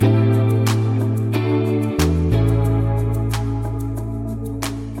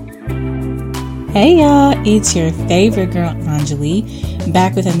Hey y'all, it's your favorite girl Anjali,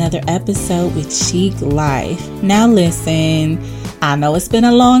 back with another episode with Chic Life. Now listen, I know it's been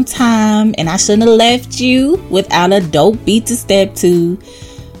a long time and I shouldn't have left you without a dope beat to step to.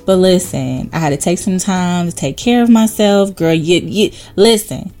 But listen, I had to take some time to take care of myself. Girl,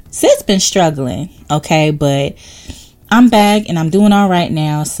 listen, sis been struggling, okay? But I'm back and I'm doing all right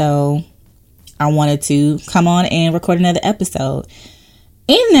now. So I wanted to come on and record another episode.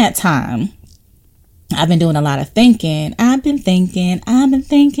 In that time, I've been doing a lot of thinking. I've been thinking.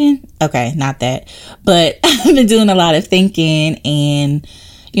 Okay, not that. But I've been doing a lot of thinking. And,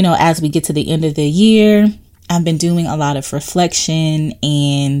 you know, as we get to the end of the year, I've been doing a lot of reflection.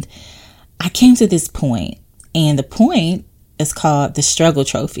 And I came to this point. And the point is called the struggle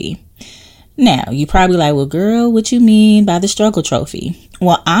trophy. Now, you probably like, well, girl, what you mean by the struggle trophy?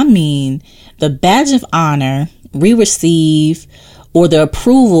 Well, I mean the badge of honor we receive, or the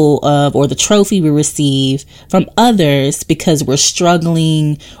approval of, or the trophy we receive from others because we're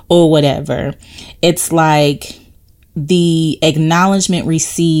struggling or whatever. It's like the acknowledgement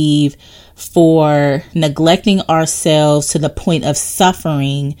received for neglecting ourselves to the point of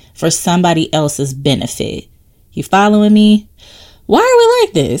suffering for somebody else's benefit. You following me? Why are we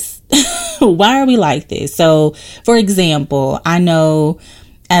like this? Why are we like this? So, for example, I know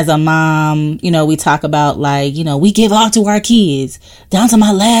as a mom, you know, we talk about like, you know, we give all to our kids down to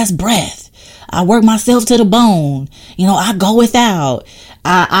my last breath. I work myself to the bone. You know, I go without.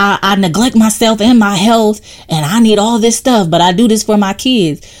 I neglect myself and my health, and I need all this stuff, but I do this for my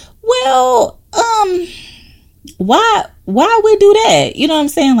kids. Well, why we do that? You know what I'm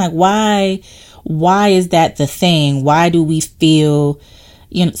saying? Like, why is that the thing? Why do we feel,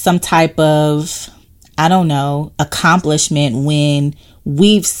 you know, some type of, I don't know, accomplishment when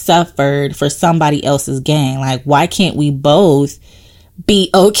we've suffered for somebody else's gain? Like, why can't we both be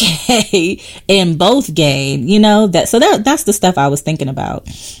okay and both gain? You know, that's the stuff I was thinking about.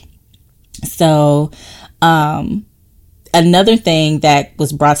 So, another thing that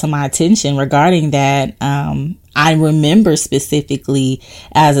was brought to my attention regarding that, I remember specifically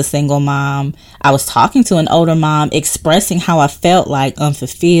as a single mom, I was talking to an older mom expressing how I felt like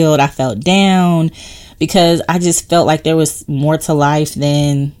unfulfilled. I felt down because I just felt like there was more to life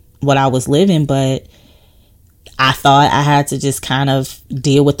than what I was living. But I thought I had to just kind of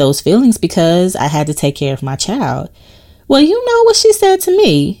deal with those feelings because I had to take care of my child. Well, you know what she said to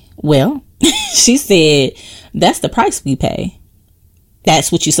me? Well, she said, that's the price we pay.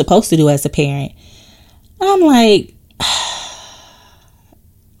 That's what you're supposed to do as a parent. I'm like,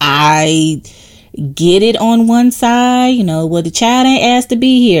 I get it on one side, you know, well, the child ain't asked to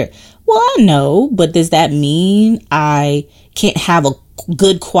be here. Well, I know, but does that mean I can't have a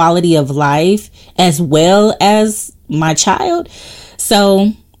good quality of life as well as my child?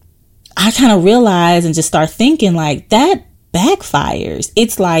 So I kind of realized and just start thinking like that backfires.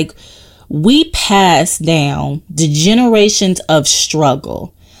 It's like we pass down the generations of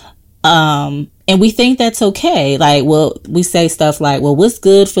struggle. And we think that's okay. Like, well, we say stuff like, well, what's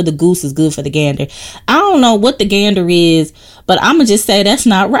good for the goose is good for the gander. I don't know what the gander is, but I'm gonna just say that's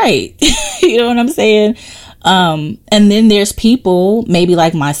not right. You know what I'm saying? And then there's people maybe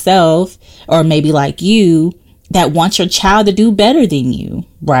like myself or maybe like you that want your child to do better than you,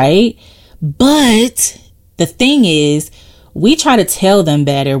 right? But the thing is, we try to tell them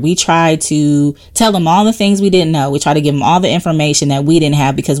better. We try to tell them all the things we didn't know. We try to give them all the information that we didn't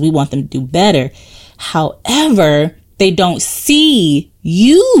have because we want them to do better. However, they don't see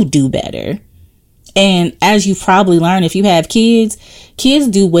you do better. And as you probably learned, if you have kids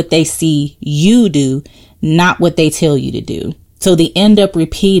do what they see you do, not what they tell you to do. So they end up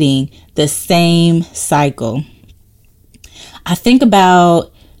repeating the same cycle. I think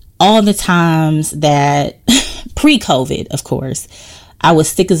about all the times that pre-COVID, of course, I was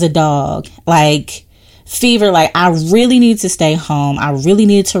sick as a dog, like fever, like I really need to stay home. I really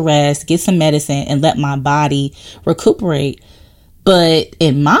need to rest, get some medicine and let my body recuperate. But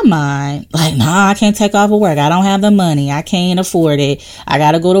in my mind, like, nah, I can't take off of work. I don't have the money. I can't afford it. I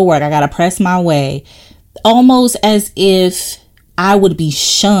got to go to work. I got to press my way. Almost as if I would be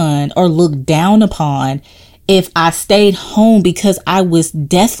shunned or looked down upon if I stayed home because I was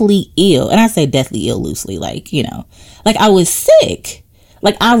deathly ill. And I say deathly ill loosely, like, you know, like I was sick.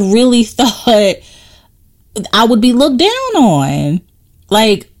 Like I really thought I would be looked down on.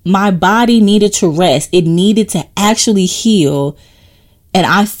 Like my body needed to rest. It needed to actually heal. And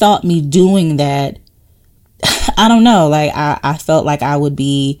I thought me doing that, I don't know, like I felt like I would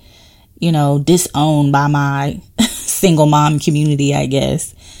be, you know, disowned by my single mom community, I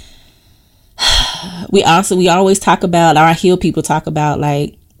guess. We always talk about, our heal people talk about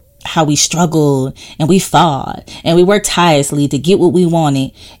like how we struggled and we fought and we worked tirelessly to get what we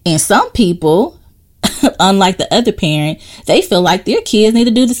wanted. And some people, unlike the other parent, they feel like their kids need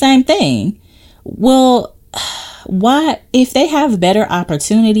to do the same thing. Well, why, if they have better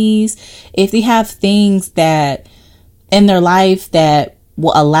opportunities, if they have things that in their life that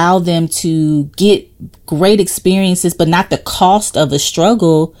will allow them to get great experiences, but not the cost of the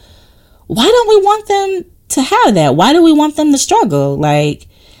struggle, why don't we want them to have that? Why do we want them to struggle? Like,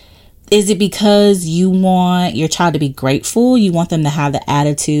 is it because you want your child to be grateful? You want them to have the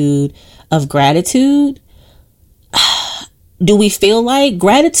attitude of gratitude? Do we feel like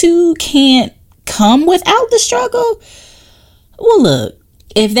gratitude can't come without the struggle? Well, look,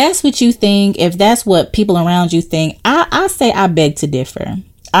 if that's what you think, if that's what people around you think, I say I beg to differ.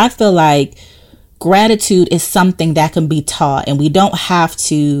 I feel like gratitude is something that can be taught, and we don't have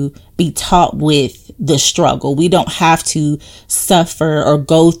to be taught with the struggle. We don't have to suffer or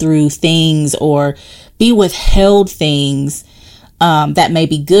go through things or be withheld things that may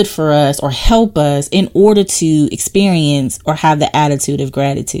be good for us or help us in order to experience or have the attitude of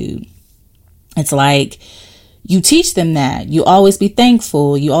gratitude. It's like you teach them that you always be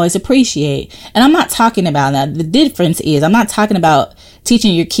thankful, you always appreciate. And I'm not talking about that. The difference is I'm not talking about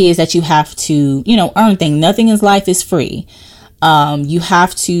teaching your kids that you have to, earn things. Nothing in life is free. You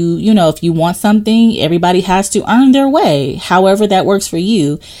have to, if you want something, everybody has to earn their way, however that works for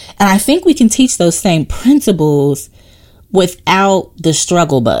you. And I think we can teach those same principles without the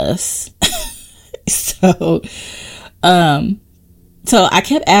struggle bus. So I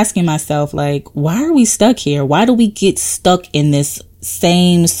kept asking myself, like, why are we stuck here? Why do we get stuck in this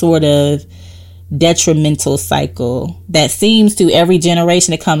same sort of detrimental cycle that seems to every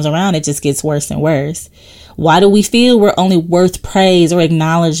generation that comes around, it just gets worse and worse? Why do we feel we're only worth praise or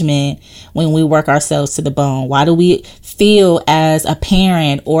acknowledgement when we work ourselves to the bone? Why do we feel as a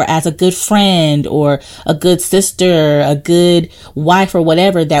parent or as a good friend or a good sister, a good wife or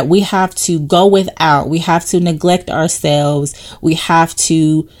whatever, that we have to go without? We have to neglect ourselves. We have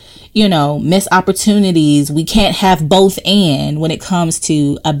to, miss opportunities. We can't have both and when it comes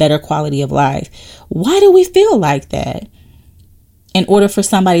to a better quality of life. Why do we feel like that? In order for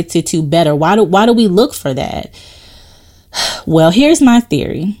somebody to do better, why do we look for that? Well, here's my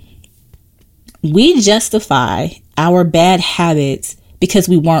theory. We justify our bad habits because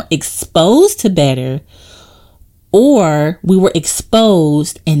we weren't exposed to better, or we were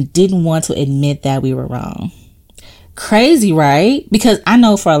exposed and didn't want to admit that we were wrong. Crazy, right? Because I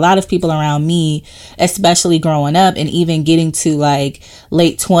know for a lot of people around me, especially growing up and even getting to like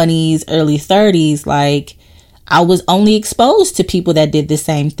late 20s, early 30s, like, I was only exposed to people that did the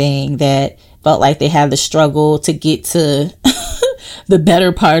same thing, that felt like they had the struggle to get to the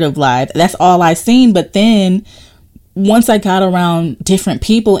better part of life. That's all I seen. But then once I got around different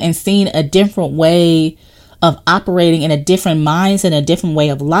people and seen a different way of operating in a different mindset and a different way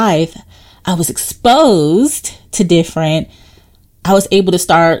of life, I was exposed to different. I was able to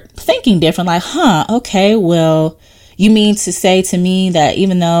start thinking different, like, okay, well, you mean to say to me that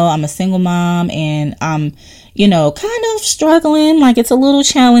even though I'm a single mom and I'm kind of struggling, like it's a little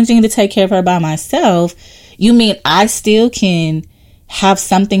challenging to take care of her by myself, you mean I still can have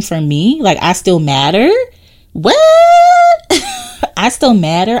something for me? Like I still matter? What? I still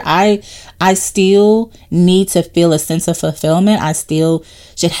matter. I still need to feel a sense of fulfillment. I still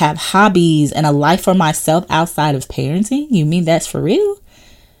should have hobbies and a life for myself outside of parenting. You mean that's for real?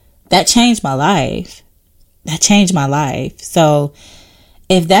 That changed my life. So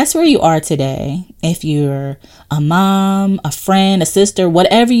if that's where you are today, if you're a mom, a friend, a sister,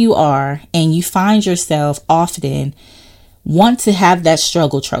 whatever you are, and you find yourself often want to have that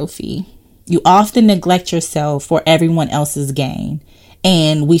struggle trophy, you often neglect yourself for everyone else's gain.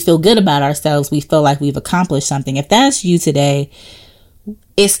 And we feel good about ourselves. We feel like we've accomplished something. If that's you today,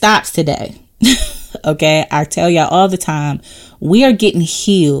 it stops today. Okay. I tell y'all all the time, we are getting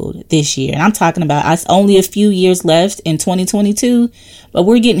healed this year. And I'm talking about it's only a few years left in 2022, but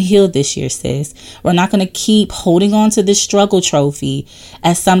we're getting healed this year, sis. We're not going to keep holding on to this struggle trophy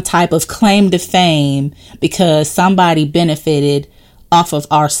as some type of claim to fame because somebody benefited off of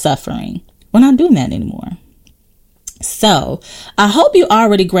our suffering. We're not doing that anymore. So I hope you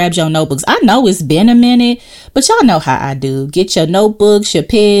already grabbed your notebooks. I know it's been a minute, but y'all know how I do. Get your notebooks, your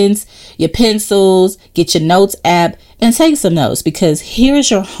pens, your pencils, get your notes app and take some notes, because here's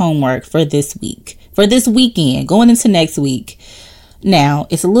your homework for this week, for this weekend, going into next week. Now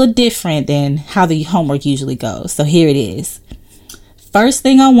it's a little different than how the homework usually goes. So here it is. First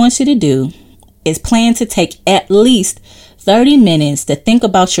thing I want you to do is plan to take at least 30 minutes to think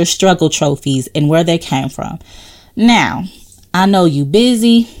about your struggle trophies and where they came from. Now, I know you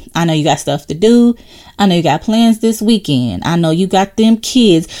busy I know you got stuff to do. I know you got plans this weekend. I know you got them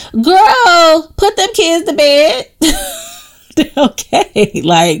kids. Girl, put them kids to bed. Okay,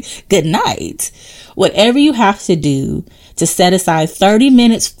 like, good night. Whatever you have to do to set aside 30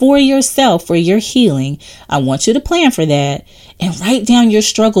 minutes for yourself, for your healing, I want you to plan for that and write down your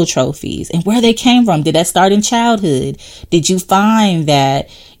struggle trophies and where they came from. Did that start in childhood? Did you find that,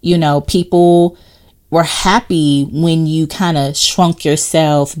 people were happy when you kind of shrunk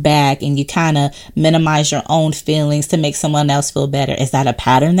yourself back and you kind of minimize your own feelings to make someone else feel better? Is that a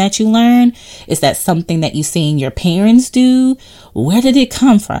pattern that you learn? Is that something that you seen your parents do? Where did it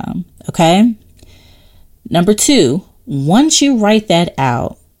come from? Okay. Number 2, once you write that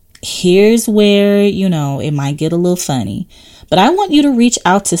out, here's where, it might get a little funny, but I want you to reach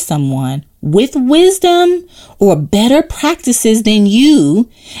out to someone with wisdom or better practices than you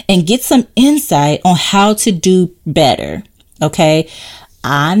and get some insight on how to do better. Okay.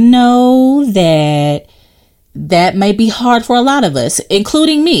 I know that may be hard for a lot of us,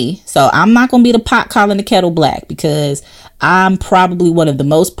 including me. So I'm not going to be the pot calling the kettle black, because I'm probably one of the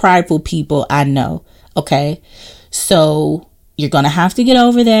most prideful people I know. Okay. So you're going to have to get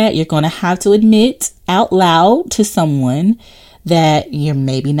over that. You're going to have to admit out loud to someone that you're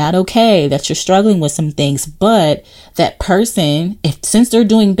maybe not okay, that you're struggling with some things, but that person, since they're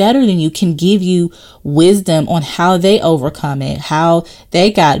doing better than you, can give you wisdom on how they overcome it, how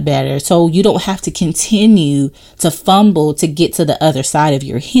they got better. So you don't have to continue to fumble to get to the other side of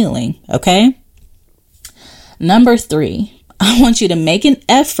your healing. Okay. Number 3, I want you to make an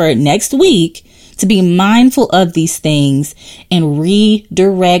effort next week to be mindful of these things and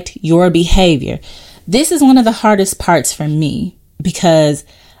redirect your behavior. This is one of the hardest parts for me, because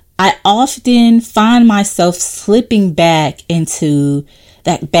I often find myself slipping back into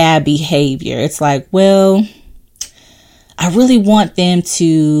that bad behavior. It's like, well, I really want them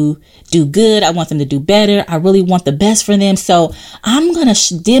to do good. I want them to do better. I really want the best for them. So I'm going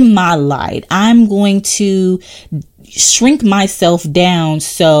to dim my light. I'm going to shrink myself down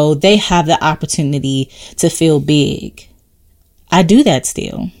so they have the opportunity to feel big. I do that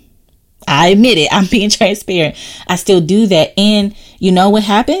still. I admit it. I'm being transparent. I still do that. And you know what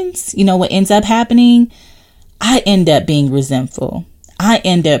happens? You know what ends up happening? I end up being resentful. I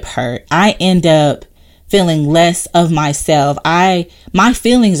end up hurt. I end up feeling less of myself. My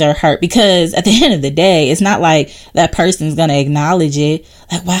feelings are hurt, because at the end of the day, it's not like that person's going to acknowledge it.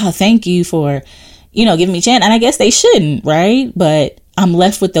 Like, wow, thank you for, giving me a chance. And I guess they shouldn't, right? But I'm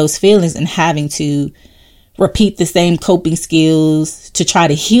left with those feelings and having to repeat the same coping skills to try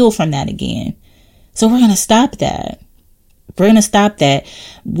to heal from that again. So we're going to stop that. We're going to stop that.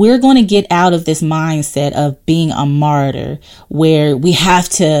 We're going to get out of this mindset of being a martyr where we have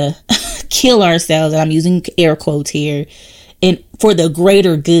to kill ourselves. And I'm using air quotes here, and for the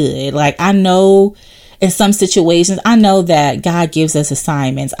greater good. Like, I know in some situations, I know that God gives us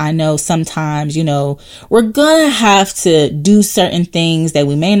assignments. I know sometimes, we're going to have to do certain things that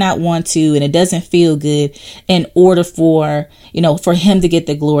we may not want to, and it doesn't feel good, in order for, for him to get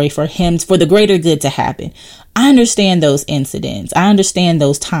the glory, for the greater good to happen. I understand those incidents. I understand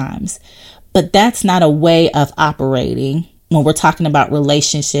those times, but that's not a way of operating when we're talking about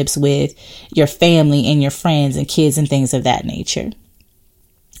relationships with your family and your friends and kids and things of that nature.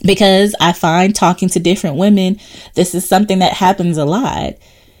 Because I find, talking to different women, this is something that happens a lot.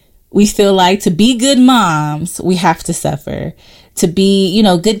 We feel like to be good moms, we have to suffer. To be,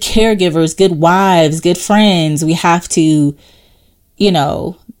 good caregivers, good wives, good friends, we have to,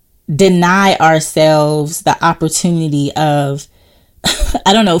 deny ourselves the opportunity of,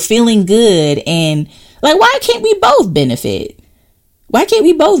 feeling good. And like, why can't we both benefit? Why can't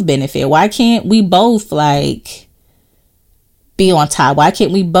we both benefit? Why can't we both be on top? Why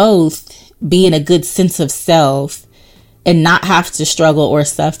can't we both be in a good sense of self and not have to struggle or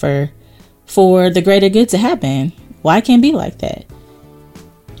suffer for the greater good to happen? Why can't it be like that?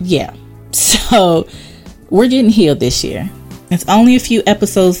 Yeah. So we're getting healed this year. It's only a few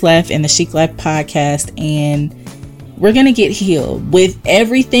episodes left in the Chic Life podcast, and we're going to get healed with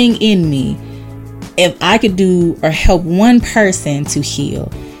everything in me. If I could do or help one person to heal,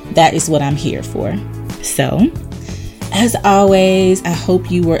 that is what I'm here for. So, as always, I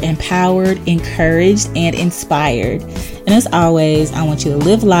hope you were empowered, encouraged, and inspired. And as always, I want you to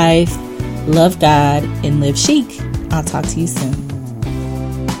live life, love God, and live chic. I'll talk to you soon.